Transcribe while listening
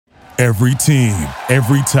Every team,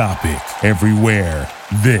 every topic, everywhere.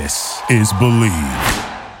 This is Believe.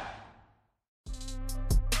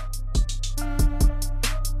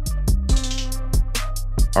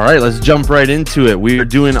 All right, let's jump right into it. We are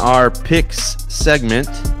doing our picks segment.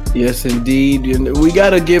 Yes, indeed. And we got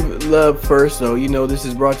to give love first, though. You know, this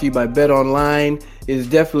is brought to you by Bet Online. It is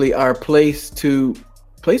definitely our place to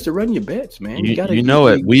run your bets, man. You know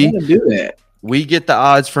it. We gotta do that. We get the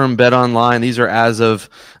odds from Bet Online. These are as of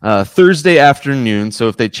Thursday afternoon. So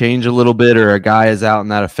if they change a little bit or a guy is out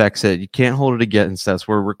and that affects it, you can't hold it against us.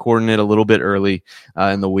 We're recording it a little bit early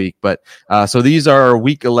in the week. But so these are our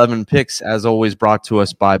Week 11 picks, as always, brought to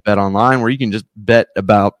us by Bet Online, where you can just bet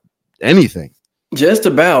about anything. Just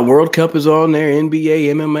about. World Cup is on there, NBA,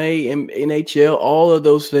 MMA, NHL, all of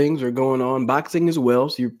those things are going on. Boxing as well.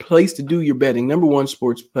 So your place to do your betting. Number one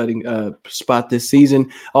sports betting spot this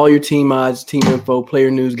season. All your team odds, team info,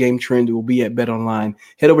 player news, game trend will be at BetOnline.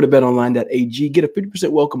 Head over to betonline.ag. Get a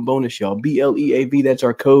 50% welcome bonus, y'all. BLEAV, that's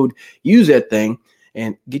our code. Use that thing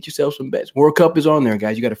and get yourself some bets. World Cup is on there,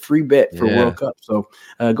 guys. You got a free bet for World Cup. So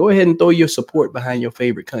go ahead and throw your support behind your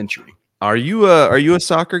favorite country. Are you a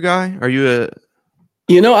soccer guy? Are you a...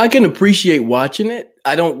 You know, I can appreciate watching it.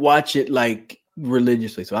 I don't watch it like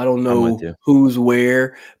religiously, so I don't know who's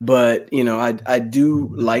where. But you know, I do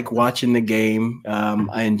like watching the game.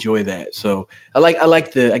 I enjoy that. So I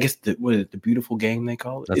like the beautiful game they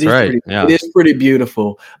call it. That's right. It is pretty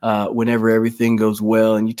beautiful whenever everything goes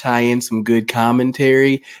well and you tie in some good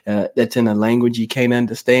commentary that's in a language you can't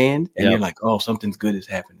understand, and you're like, oh, something good is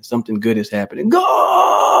happening. Something good is happening.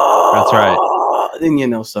 Go. That's right. Then you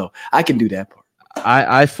know, so I can do that part.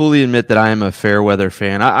 I fully admit that I am a fair weather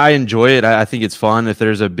fan. I enjoy it. I think it's fun. If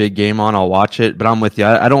there's a big game on, I'll watch it. But I'm with you.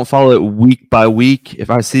 I don't follow it week by week. If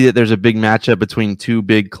I see that there's a big matchup between two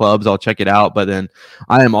big clubs, I'll check it out. But then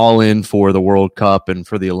I am all in for the World Cup and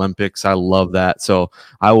for the Olympics. I love that. So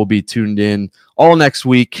I will be tuned in all next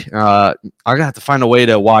week. I'm going to have to find a way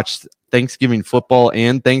to watch Thanksgiving football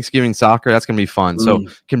and Thanksgiving soccer. That's going to be fun. So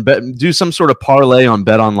can do some sort of parlay on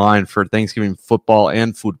Bet Online for Thanksgiving football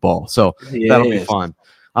and football. So that'll be fun.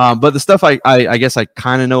 But the stuff I guess I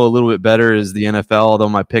kind of know a little bit better is the NFL, although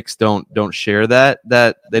my picks don't share that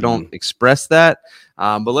they don't express that.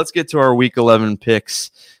 But let's get to our Week 11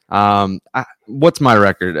 picks. What's my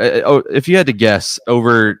record? If you had to guess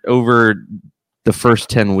over the first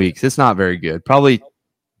 10 weeks, it's not very good. Probably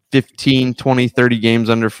 15, 20, 30 games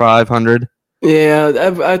under 500.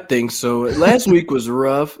 Yeah, I think so. Last week was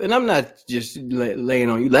rough, and I'm not just laying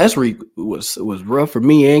on you. Last week was rough for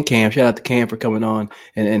me and Cam. Shout out to Cam for coming on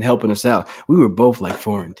and helping us out. We were both like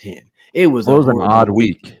 4-10. It was an odd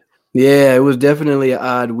week. Yeah, it was definitely an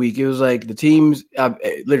odd week. It was like the teams,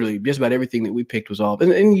 literally just about everything that we picked was off.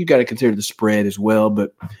 And you got to consider the spread as well.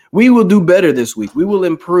 But we will do better this week. We will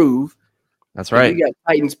improve. That's right. We got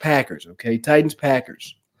Titans-Packers, okay?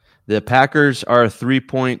 Titans-Packers. The Packers are a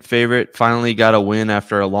 3-point favorite. Finally got a win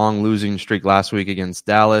after a long losing streak last week against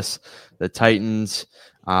Dallas. The Titans,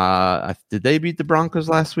 did they beat the Broncos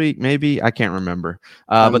last week? Maybe. I can't remember.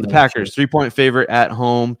 But the Packers, 3-point favorite at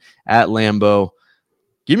home at Lambeau.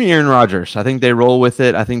 Give me Aaron Rodgers. I think they roll with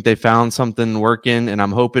it. I think they found something working, and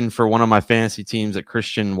I'm hoping for one of my fantasy teams that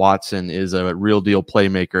Christian Watson is a real deal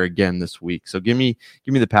playmaker again this week. So give me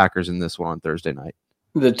the Packers in this one on Thursday night.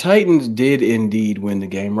 The Titans did indeed win the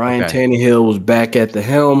game. Ryan Tannehill was back at the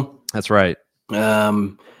helm. That's right. You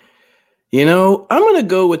know, I'm going to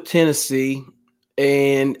go with Tennessee,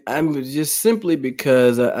 and I'm just simply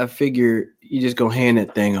because I figure you're just going to hand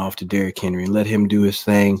that thing off to Derrick Henry and let him do his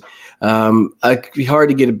thing. It'd be hard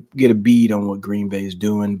to get a bead on what Green Bay is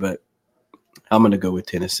doing, but I'm going to go with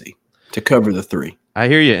Tennessee to cover the 3. I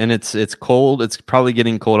hear you, and it's cold. It's probably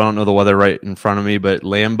getting cold. I don't know the weather right in front of me, but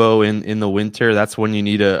Lambeau in the winter, that's when you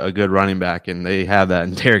need a good running back, and they have that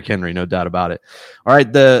in Derrick Henry, no doubt about it. All right,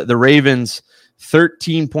 the Ravens,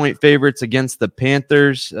 13-point favorites against the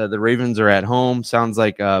Panthers. The Ravens are at home. Sounds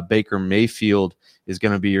like Baker Mayfield is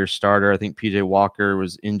going to be your starter. I think P.J. Walker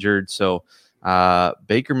was injured, so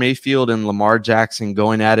Baker Mayfield and Lamar Jackson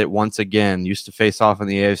going at it once again. Used to face off in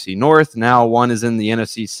the AFC North. Now one is in the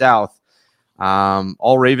NFC South.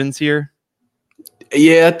 All Ravens here?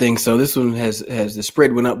 Yeah, I think so. This one has the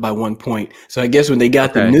spread went up by 1 point. So I guess when they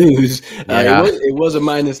got the news, it was a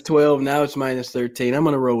 -12. Now it's -13. I'm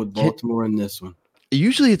going to roll with Baltimore in this one.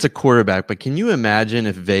 Usually it's a quarterback, but can you imagine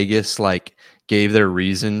if Vegas gave their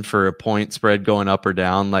reason for a point spread going up or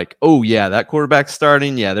down? Like, oh yeah, that quarterback's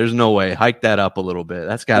starting. Yeah, there's no way. Hike that up a little bit.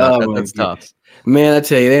 That's tough. Man, I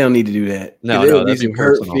tell you, they don't need to do that. No, that'd be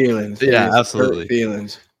hurt feelings. Yeah, absolutely. Hurt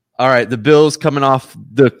feelings. All right, the Bills coming off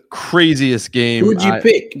the craziest game. Who did you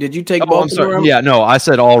pick? Did you take Baltimore? I'm sorry. Yeah, no, I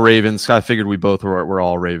said all Ravens. I figured we both were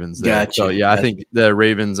all Ravens there. Gotcha. So yeah, I think the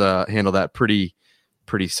Ravens handle that pretty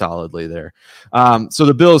solidly there. So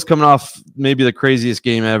the Bills coming off maybe the craziest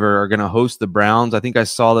game ever are going to host the Browns. I think I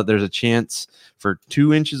saw that there's a chance for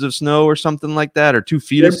 2 inches of snow or something like that, or 2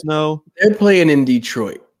 feet of snow. They're playing in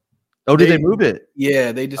Detroit. Oh, did they move it?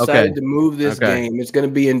 Yeah, they decided to move this game. It's going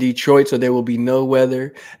to be in Detroit, so there will be no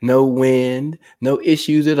weather, no wind, no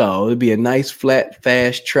issues at all. It'll be a nice, flat,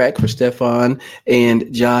 fast track for Stephon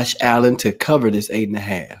and Josh Allen to cover this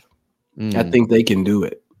 8.5. I think they can do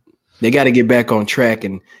it. They got to get back on track,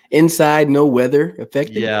 and inside, no weather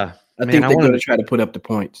affected. Yeah, I think they're going to try to put up the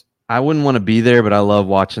points. I wouldn't want to be there, but I love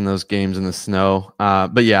watching those games in the snow.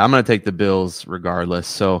 But yeah, I'm going to take the Bills regardless.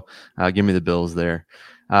 So give me the Bills there.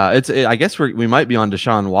 I guess we might be on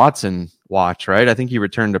Deshaun Watson watch, right? I think he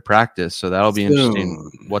returned to practice, so that'll be interesting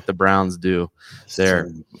what the Browns do there.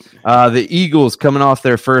 The Eagles coming off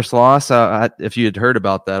their first loss. If you had heard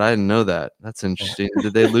about that, I didn't know that. That's interesting.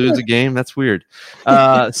 Did they lose a game? That's weird.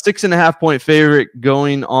 6.5 point favorite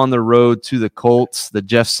going on the road to the Colts, the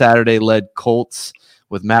Jeff Saturday led Colts.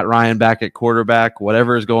 With Matt Ryan back at quarterback,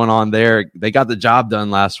 whatever is going on there, they got the job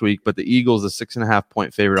done last week. But the Eagles, a 6.5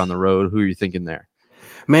 point favorite on the road. Who are you thinking there?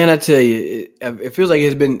 Man, I tell you, it feels like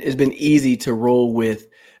it's been easy to roll with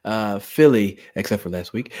Philly, except for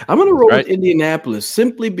last week. I'm going to roll with Indianapolis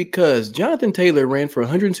simply because Jonathan Taylor ran for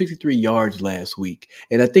 163 yards last week,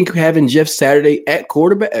 and I think having Jeff Saturday at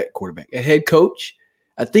head coach,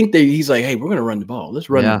 I think he's like, hey, we're going to run the ball. Let's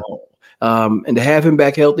run the ball, and to have him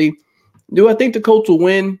back healthy. Do I think the Colts will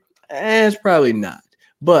win? It's probably not.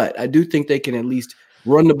 But I do think they can at least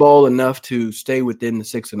run the ball enough to stay within the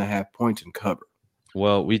 6.5 points and cover.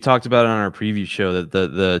 Well, we talked about it on our preview show that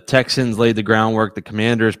the Texans laid the groundwork. The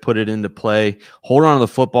Commanders put it into play. Hold on to the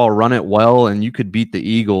football, run it well, and you could beat the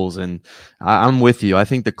Eagles. And I'm with you. I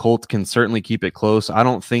think the Colts can certainly keep it close. I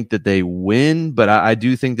don't think that they win, but I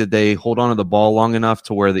do think that they hold on to the ball long enough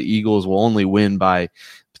to where the Eagles will only win by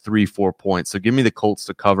 3-4 points. So give me the Colts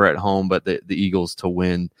to cover at home, but the Eagles to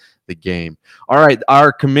win the game. All right,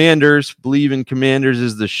 our Commanders, Believe in Commanders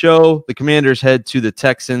is the show. The Commanders head to the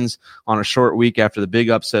Texans on a short week after the big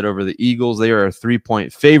upset over the Eagles. They are a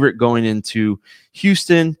 3-point favorite going into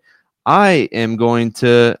Houston. I'm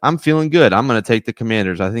feeling good. I'm going to take the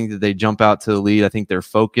Commanders. I think that they jump out to the lead. I think they're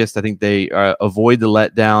focused. I think they avoid the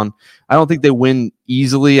letdown. I don't think they win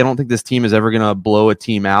easily. I don't think this team is ever going to blow a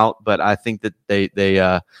team out, but I think that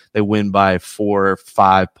they win by 4 or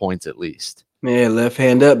 5 points at least. Man, left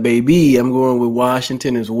hand up, baby. I'm going with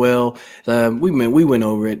Washington as well. We went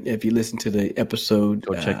over it. If you listened to the episode,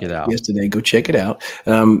 go check it out yesterday. Go check it out.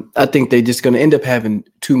 I think they're just going to end up having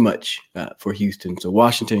too much for Houston, so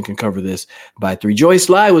Washington can cover this by 3. Joyce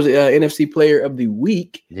Sly was NFC Player of the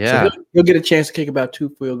Week. Yeah, so he'll get a chance to kick about 2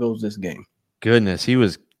 field goals this game. Goodness, he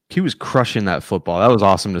was crushing that football. That was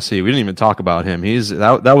awesome to see. We didn't even talk about him.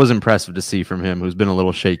 That was impressive to see from him, who's been a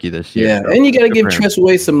little shaky this year. Yeah, so and you got to give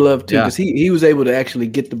Tressway some love too, because he was able to actually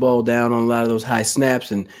get the ball down on a lot of those high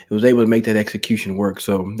snaps, and he was able to make that execution work.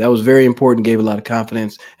 So that was very important. Gave a lot of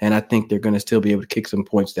confidence, and I think they're going to still be able to kick some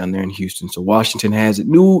points down there in Houston. So Washington has it.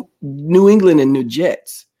 New England and New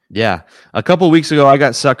Jets. Yeah. A couple of weeks ago, I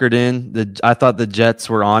got suckered in. I thought the Jets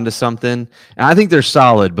were on to something, and I think they're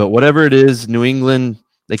solid. But whatever it is, New England.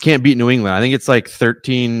 They can't beat New England. I think it's like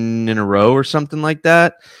 13 in a row or something like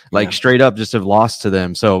that. Like straight up just have lost to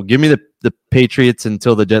them. So give me the Patriots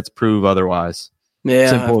until the Jets prove otherwise. Yeah.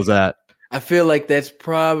 Simple as that. I feel like that's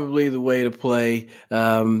probably the way to play.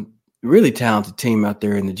 Really talented team out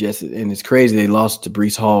there in the Jets, and it's crazy they lost to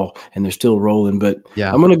Breece Hall and they're still rolling. But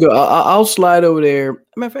yeah, I'm gonna go. I'll slide over there.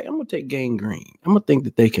 Matter of fact, I'm gonna take Gang Green. I'm gonna think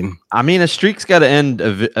that they can. I mean, a streak's got to end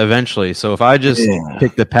eventually. So if I just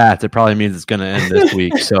pick the Pats, it probably means it's gonna end this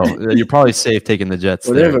week. So you're probably safe taking the Jets.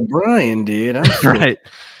 Whatever Brian did, I'm sure. Right.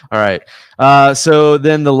 All right. So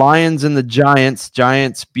then the Lions and the Giants.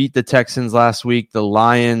 Giants beat the Texans last week. The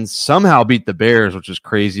Lions somehow beat the Bears, which is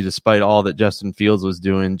crazy despite all that Justin Fields was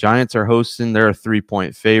doing. Giants are hosting. They're a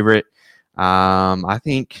 3-point favorite. I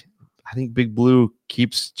think Big Blue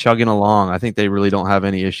keeps chugging along. I think they really don't have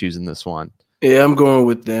any issues in this one. Yeah, I'm going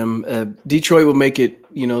with them. Detroit will make it,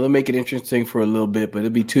 they'll make it interesting for a little bit, but it'll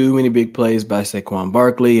be too many big plays by Saquon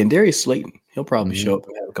Barkley and Darius Slayton. He'll probably show up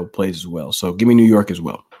and have a couple plays as well. So give me New York as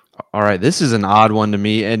well. All right, this is an odd one to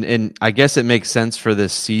me, and I guess it makes sense for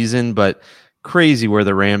this season, but crazy where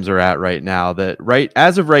the Rams are at right now.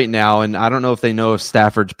 As of right now, and I don't know if they know if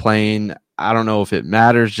Stafford's playing. I don't know if it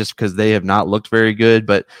matters just because they have not looked very good,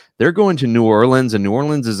 but they're going to New Orleans, and New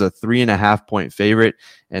Orleans is a 3.5-point favorite,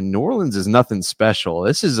 and New Orleans is nothing special.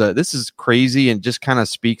 This is crazy, and just kind of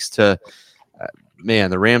speaks to, man,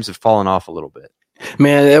 the Rams have fallen off a little bit.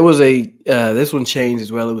 Man, that was this one changed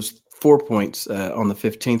as well. It was 4 points on the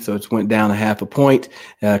 15th, so it went down 0.5 point,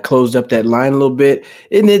 closed up that line a little bit,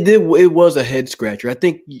 and it was a head scratcher. I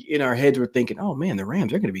think in our heads we're thinking, oh man, the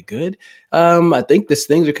Rams are going to be good. I think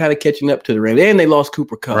things are kind of catching up to the Rams, and they lost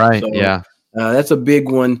Cooper Kupp. Right, so, yeah. That's a big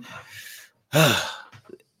one.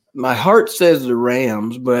 My heart says the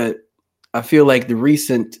Rams, but I feel like the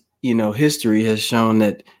recent, history has shown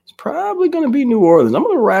that it's probably going to be New Orleans. I'm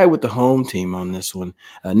going to ride with the home team on this one.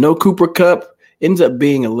 No Cooper Kupp. Ends up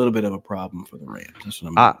being a little bit of a problem for the Rams. That's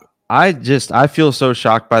what I feel so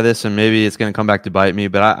shocked by this, and maybe it's going to come back to bite me,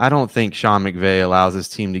 but I don't think Sean McVay allows his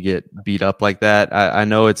team to get beat up like that. I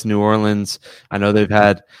know it's New Orleans. I know they've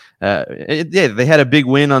had they had a big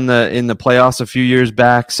win in the playoffs a few years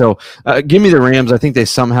back. So give me the Rams. I think they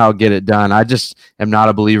somehow get it done. I just am not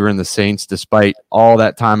a believer in the Saints, despite all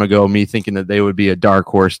that time ago me thinking that they would be a dark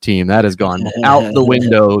horse team. That has gone out the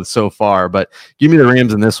window so far. But give me the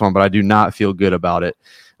Rams in this one, but I do not feel good about it.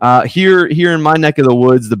 Here in my neck of the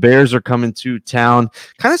woods, the Bears are coming to town.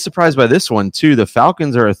 Kind of surprised by this one, too. The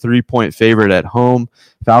Falcons are a 3-point favorite at home.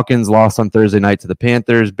 Falcons lost on Thursday night to the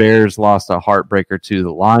Panthers. Bears lost a heartbreaker to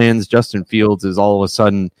the Lions. Justin Fields is all of a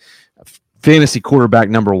sudden fantasy quarterback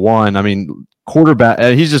number one. I mean, quarterback,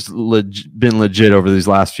 he's just been legit over these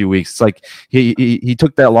last few weeks. It's like he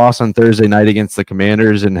took that loss on Thursday night against the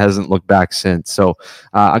Commanders and hasn't looked back since. So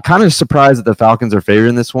I'm kind of surprised that the Falcons are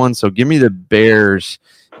favoring this one. So give me the Bears.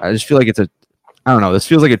 I just feel like this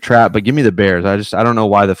feels like a trap, but give me the Bears. I don't know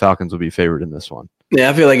why the Falcons will be favored in this one. Yeah,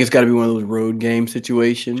 I feel like it's got to be one of those road game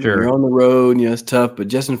situations. Sure. You're on the road, it's tough, but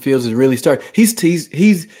Justin Fields is really starting. He's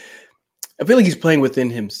I feel like he's playing within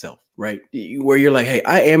himself, right? Where you're like, hey,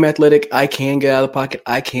 I am athletic. I can get out of the pocket.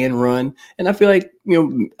 I can run. And I feel like,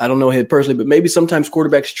 I don't know him personally, but maybe sometimes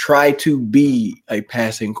quarterbacks try to be a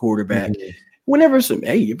passing quarterback. Mm-hmm.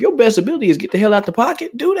 If your best ability is get the hell out the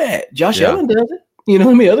pocket, do that. Josh Allen does it. You know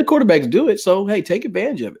what I mean? Other quarterbacks do it. So, hey, take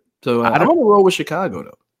advantage of it. So I'm on the roll with Chicago,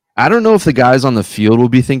 though. I don't know if the guys on the field will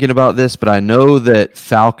be thinking about this, but I know that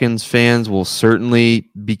Falcons fans will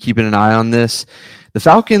certainly be keeping an eye on this. The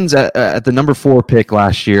Falcons at the number 4 pick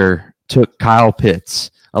last year took Kyle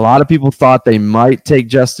Pitts. A lot of people thought they might take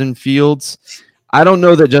Justin Fields. I don't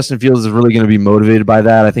know that Justin Fields is really going to be motivated by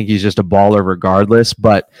that. I think he's just a baller regardless,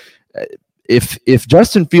 but if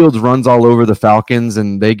Justin Fields runs all over the Falcons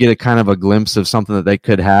and they get a kind of a glimpse of something that they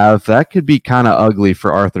could have, that could be kind of ugly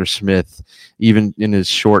for Arthur Smith, even in his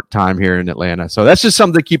short time here in Atlanta. So that's just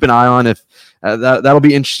something to keep an eye on. If that'll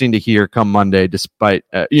be interesting to hear come Monday, despite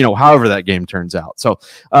however that game turns out. So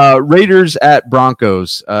Raiders at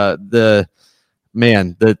Broncos.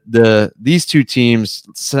 These two teams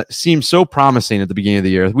seem so promising at the beginning of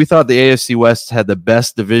the year. We thought the AFC West had the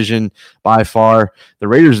best division by far. The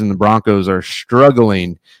Raiders and the Broncos are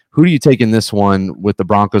struggling. Who do you take in this one with the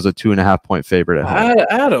Broncos a 2.5-point favorite at home?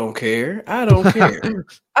 I don't care. I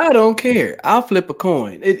don't care. I'll flip a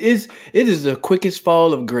coin. It is the quickest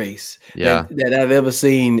fall of grace that I've ever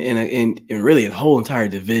seen in really a whole entire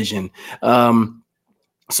division.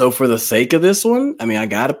 So for the sake of this one, I mean, I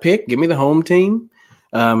got to pick. Give me the home team.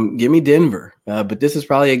 Give me Denver. But this is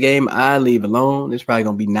probably a game I leave alone. It's probably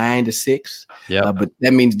going to be 9-6. Yeah. But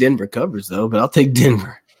that means Denver covers, though. But I'll take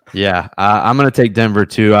Denver. Yeah, I'm going to take Denver,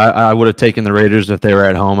 too. I would have taken the Raiders if they were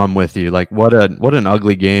at home. I'm with you. Like, what an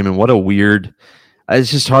ugly game and what a weird –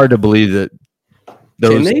 it's just hard to believe that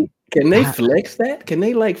those – Can they flex that? Can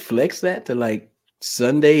they, flex that to,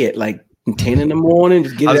 Sunday at, 10 in the morning,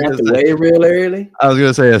 just get it out the way real early? I was going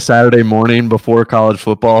to say a Saturday morning before college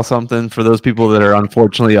football or something for those people that are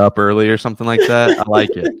unfortunately up early or something like that. I like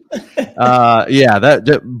it.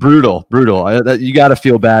 That brutal. You got to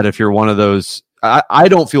feel bad if you're one of those. I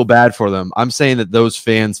don't feel bad for them. I'm saying that those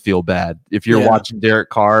fans feel bad if you're watching Derek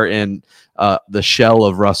Carr and the shell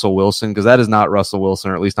of Russell Wilson, because that is not Russell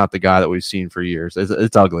Wilson, or at least not the guy that we've seen for years.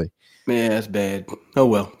 It's ugly. Man, that's bad. Oh,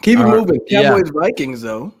 well. Keep it moving. Cowboys, Vikings,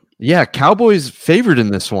 though. Yeah, Cowboys favored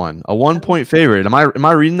in this one, a 1-point favorite. Am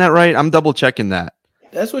I reading that right? I'm double checking that.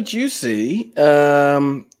 That's what you see.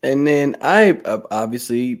 And then I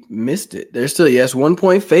obviously missed it. There's still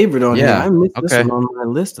 1-point favorite on here. I missed this one on my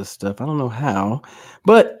list of stuff. I don't know how,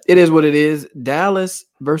 but it is what it is. Dallas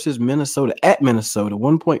versus Minnesota at Minnesota,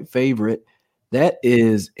 1-point favorite. That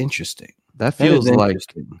is interesting. That feels like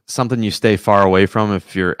something you stay far away from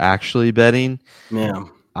if you're actually betting. Yeah.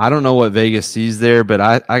 I don't know what Vegas sees there, but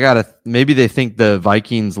I gotta maybe they think the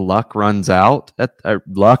Vikings luck runs out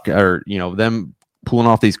or them pulling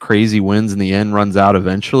off these crazy wins in the end runs out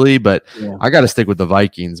eventually. But Yeah. I got to stick with the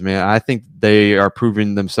Vikings, man. I think they are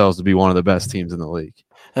proving themselves to be one of the best teams in the league.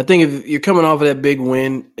 I think if you're coming off of that big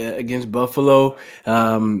win against Buffalo,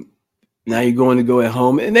 now you're going to go at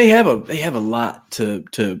home, and they have a lot to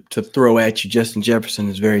throw at you. Justin Jefferson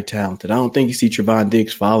is very talented. I don't think you see Trevon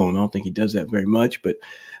Diggs following. I don't think he does that very much, but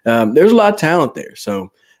there's a lot of talent there.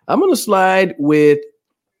 So I'm going to slide with.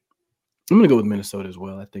 I'm going to go with Minnesota as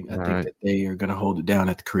well. I think that they are going to hold it down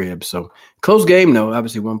at the crib. So close game, though.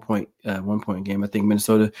 Obviously, 1 point game. I think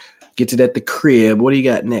Minnesota gets it at the crib. What do you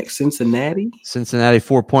got next? Cincinnati,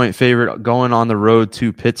 4-point favorite going on the road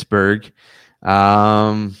to Pittsburgh.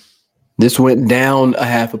 This went down a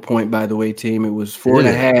half a point, by the way, team. It was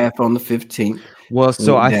 4.5 on the 15th. Well,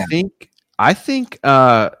 so I think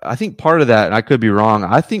part of that, and I could be wrong.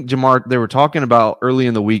 I think they were talking about early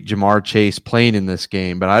in the week, Jamar Chase playing in this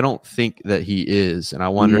game, but I don't think that he is. And I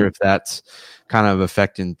wonder if that's kind of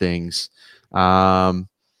affecting things. Give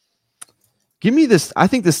me this. I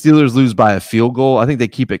think the Steelers lose by a field goal. I think they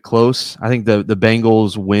keep it close. I think the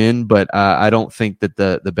Bengals win, but I don't think that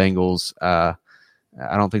the Bengals, I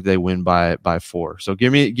don't think they win by 4. So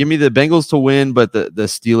give me the Bengals to win, but the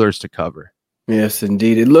Steelers to cover. Yes,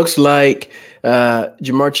 indeed. It looks like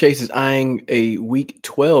Jamar Chase is eyeing a Week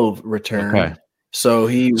 12 return. Okay. So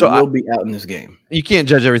he will be out in this game. You can't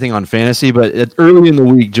judge everything on fantasy, but early in the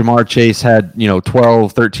week, Jamar Chase had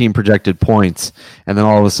 12, 13 projected points, and then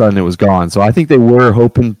all of a sudden it was gone. So I think they were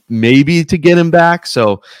hoping maybe to get him back.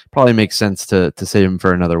 So probably makes sense to save him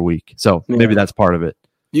for another week. So maybe that's part of it.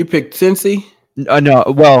 You picked Cincy? No,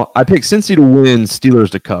 well, I picked Cincy to win, Steelers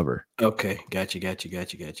to cover. Okay, got you.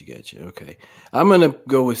 Okay, I'm gonna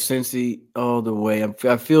go with Cincy all the way.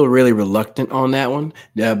 I feel really reluctant on that one,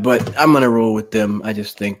 but I'm gonna roll with them. I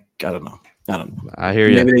just think I don't know. I hear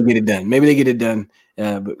you. Maybe they get it done.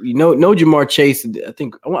 But no Jamar Chase. I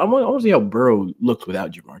think I want to see how Burrow looks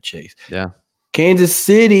without Jamar Chase. Yeah. Kansas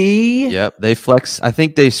City. Yep, they flex. I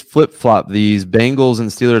think they flip-flop these Bengals and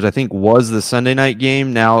Steelers. I think was the Sunday night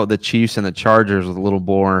game. Now the Chiefs and the Chargers with a little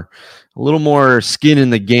more skin in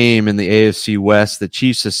the game in the AFC West. The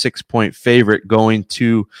Chiefs a 6-point favorite going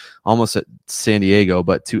to almost at San Diego,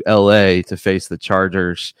 but to LA to face the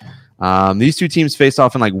Chargers. These two teams faced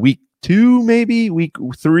off in like week 2, maybe week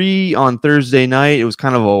 3 on Thursday night. It was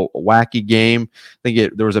kind of a wacky game. I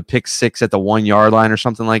think there was a pick 6 at the 1-yard line or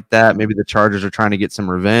something like that. Maybe the Chargers are trying to get some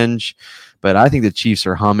revenge, but I think the Chiefs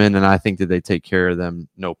are humming, and I think that they take care of them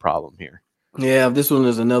no problem here. Yeah, this one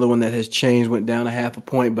is another one that has changed, went down a half a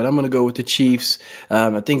point, but I'm going to go with the Chiefs.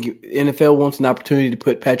 I think NFL wants an opportunity to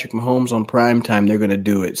put Patrick Mahomes on prime time. They're going to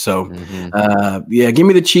do it. So, give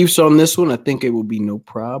me the Chiefs on this one. I think it will be no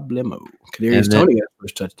problemo. Kadarius Toney got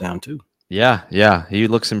first touchdown too. Yeah, he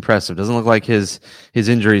looks impressive. Doesn't look like his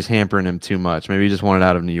injuries hampering him too much. Maybe he just wanted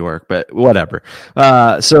out of New York, but whatever.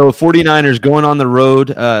 So 49ers going on the road.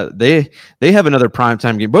 They have another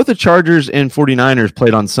primetime game. Both the Chargers and 49ers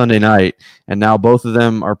played on Sunday night, and now both of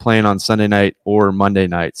them are playing on Sunday night or Monday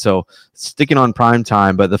night. So sticking on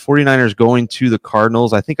primetime, but the 49ers going to the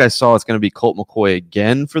Cardinals. I think I saw it's going to be Colt McCoy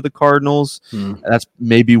again for the Cardinals. That's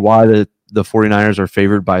maybe why the 49ers are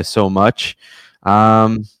favored by so much.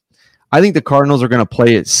 I think the Cardinals are going to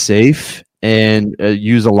play it safe and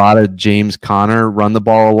use a lot of James Conner, run the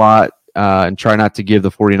ball a lot, and try not to give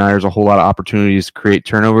the 49ers a whole lot of opportunities to create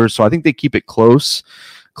turnovers. So I think they keep it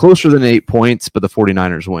closer than 8 points, but the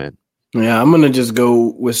 49ers win. Yeah, I'm going to just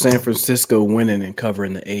go with San Francisco winning and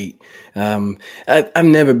covering the 8. I've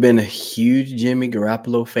never been a huge Jimmy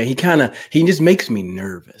Garoppolo fan. He just makes me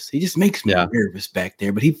nervous. He just makes me nervous back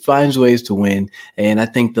there, but he finds ways to win, and I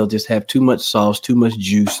think they'll just have too much sauce, too much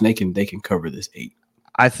juice, and they can cover this 8.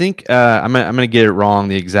 I think I'm going to get it wrong,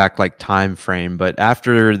 the exact time frame, but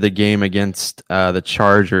after the game against the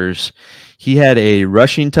Chargers, he had a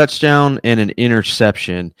rushing touchdown and an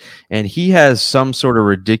interception, and he has some sort of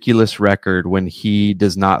ridiculous record when he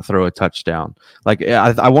does not throw a touchdown.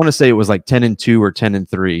 I want to say it was 10-2 or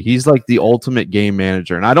 10-3. He's like the ultimate game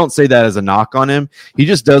manager, and I don't say that as a knock on him. He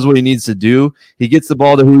just does what he needs to do. He gets the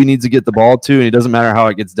ball to who he needs to get the ball to, and it doesn't matter how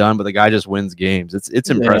it gets done, but the guy just wins games. It's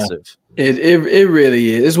impressive. It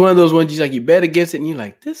really is. It's one of those ones you bet against it, and you're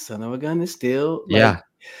like, this son of a gun is still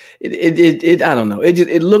It I don't know.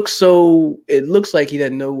 It looks like he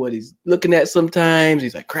doesn't know what he's looking at sometimes.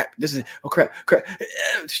 He's like, crap, crap.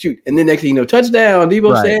 Shoot. And then next thing you know, touchdown,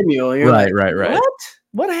 Deebo Samuel. And you're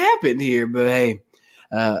What happened here? But hey,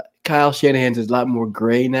 Kyle Shanahan's is a lot more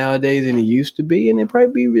gray nowadays than he used to be, and it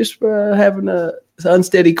probably be just having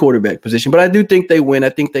unsteady quarterback position. But I do think they win. I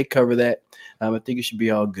think they cover that. I think it should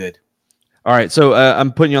be all good. All right, so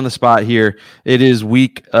I'm putting you on the spot here. It is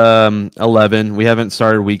week 11. We haven't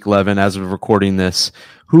started week 11 as of recording this.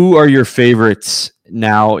 Who are your favorites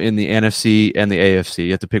now in the NFC and the AFC?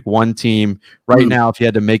 You have to pick one team right now. If you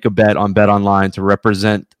had to make a bet on Bet Online to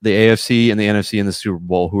represent the AFC and the NFC in the Super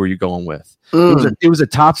Bowl, who are you going with? It was a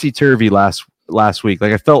topsy-turvy last week.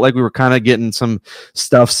 Like, I felt like we were kind of getting some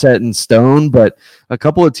stuff set in stone, but a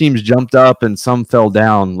couple of teams jumped up and some fell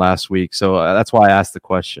down last week. So that's why I asked the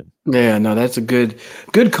question. Yeah, no, that's a good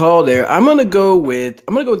call there. I'm gonna go with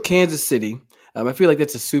Kansas City. I feel like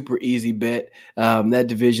that's a super easy bet. That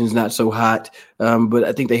division's not so hot, but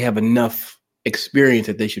I think they have enough experience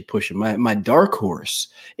that they should push them. My dark horse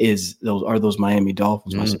is those Miami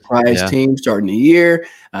Dolphins. My surprise team starting the year.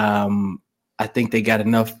 I think they got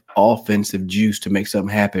enough offensive juice to make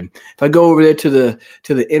something happen. If I go over there to the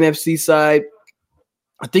NFC side,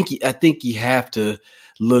 I think you have to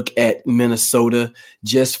look at Minnesota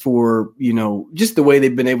just for, just the way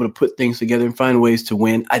they've been able to put things together and find ways to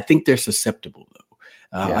win. I think they're susceptible though.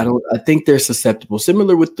 I think they're susceptible.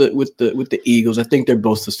 Similar with the Eagles. I think they're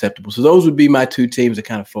both susceptible. So those would be my two teams to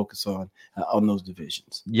kind of focus on those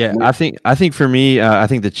divisions. Yeah, I think for me, I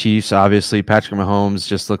think the Chiefs, obviously, Patrick Mahomes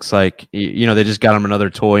just looks like, they just got him another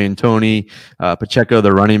toy, and Tony Pacheco,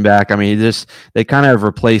 the running back. I mean, they kind of have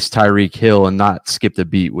replaced Tyreek Hill and not skipped a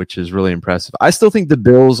beat, which is really impressive. I still think the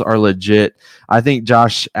Bills are legit. I think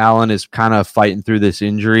Josh Allen is kind of fighting through this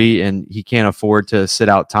injury and he can't afford to sit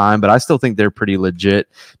out time, but I still think they're pretty legit,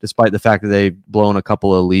 despite the fact that they've blown a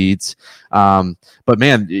couple of leads. But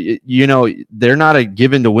man, they're not a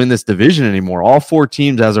given to win this division anymore. All four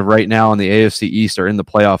teams as of right now in the AFC East are in the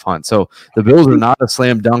playoff hunt. So the Bills are not a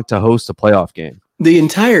slam dunk to host a playoff game. The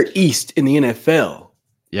entire East in the NFL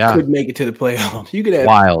could make it to the playoffs. You could have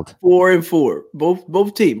 4-4.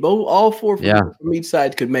 Both teams, all four from each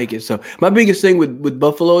side could make it. So my biggest thing with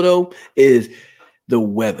Buffalo though is the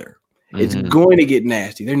weather. It's going to get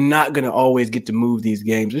nasty. They're not going to always get to move these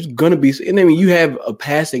games. There's going to be, and I mean, you have a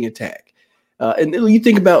passing attack. And you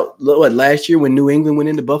think about last year when New England went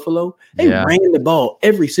into Buffalo, they ran the ball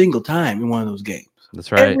every single time in one of those games.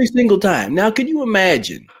 That's right. Every single time. Now, could you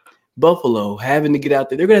imagine Buffalo having to get out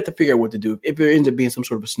there? They're going to have to figure out what to do if there ends up being some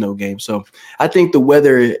sort of a snow game. So I think the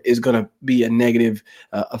weather is going to be a negative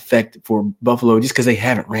effect for Buffalo just because they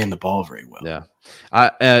haven't ran the ball very well. Yeah.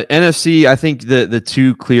 NFC, I think the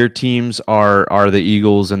two clear teams are the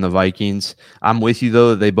Eagles and the Vikings. I'm with you,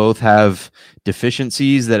 though. They both have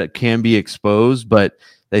deficiencies that it can be exposed, but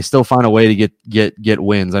they still find a way to get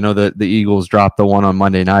wins. I know that the Eagles dropped the one on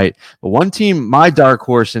Monday night, but one team, my dark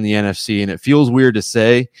horse in the NFC, and it feels weird to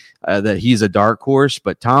say that he's a dark horse,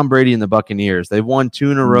 but Tom Brady and the Buccaneers, they've won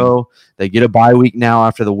 2 in a row. They get a bye week now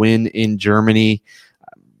after the win in Germany.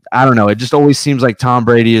 I don't know. It just always seems like Tom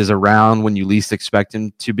Brady is around when you least expect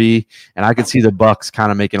him to be, and I could see the Bucs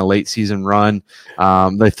kind of making a late season run.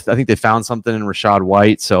 I think they found something in Rachaad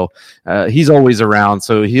White, so he's always around.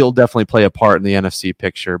 So he'll definitely play a part in the NFC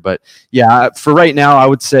picture. But yeah, for right now, I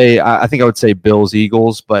would say Bills,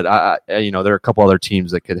 Eagles, but there are a couple other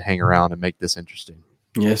teams that could hang around and make this interesting.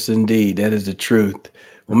 Yes, indeed, that is the truth.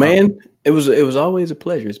 Well, man, it was always a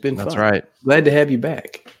pleasure. It's been fun. That's right. Glad to have you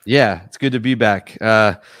back. Yeah, it's good to be back.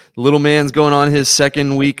 Little man's going on his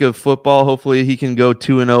second week of football. Hopefully he can go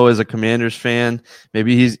 2-0 as a Commanders fan.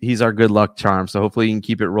 Maybe he's our good luck charm. So hopefully he can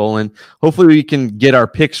keep it rolling. Hopefully we can get our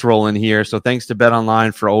picks rolling here. So thanks to Bet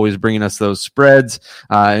Online for always bringing us those spreads.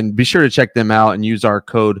 And be sure to check them out and use our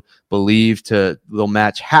code BELIEVE they'll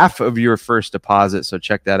match half of your first deposit. So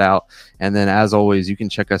check that out. And then as always, you can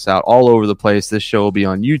check us out all over the place. This show will be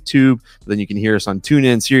on YouTube. Then you can hear us on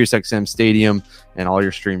TuneIn, SiriusXM Stadium, and all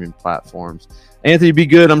your streaming platforms. Anthony, be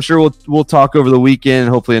good. I'm sure we'll talk over the weekend.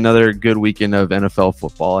 Hopefully another good weekend of NFL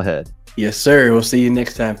football ahead. Yes, sir. We'll see you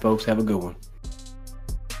next time, folks. Have a good one.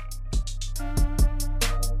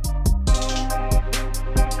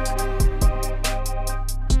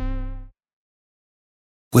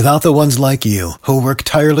 Without the ones like you, who work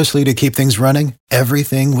tirelessly to keep things running,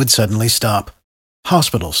 everything would suddenly stop.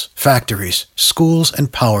 Hospitals, factories, schools,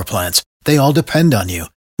 and power plants, they all depend on you.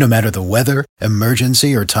 No matter the weather,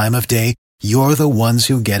 emergency, or time of day, you're the ones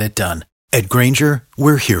who get it done. At Grainger,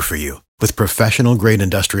 we're here for you with professional-grade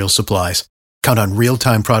industrial supplies. Count on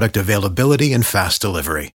real-time product availability and fast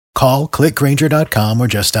delivery. Call, click Grainger.com, or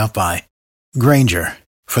just stop by. Grainger,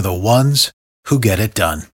 for the ones who get it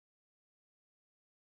done.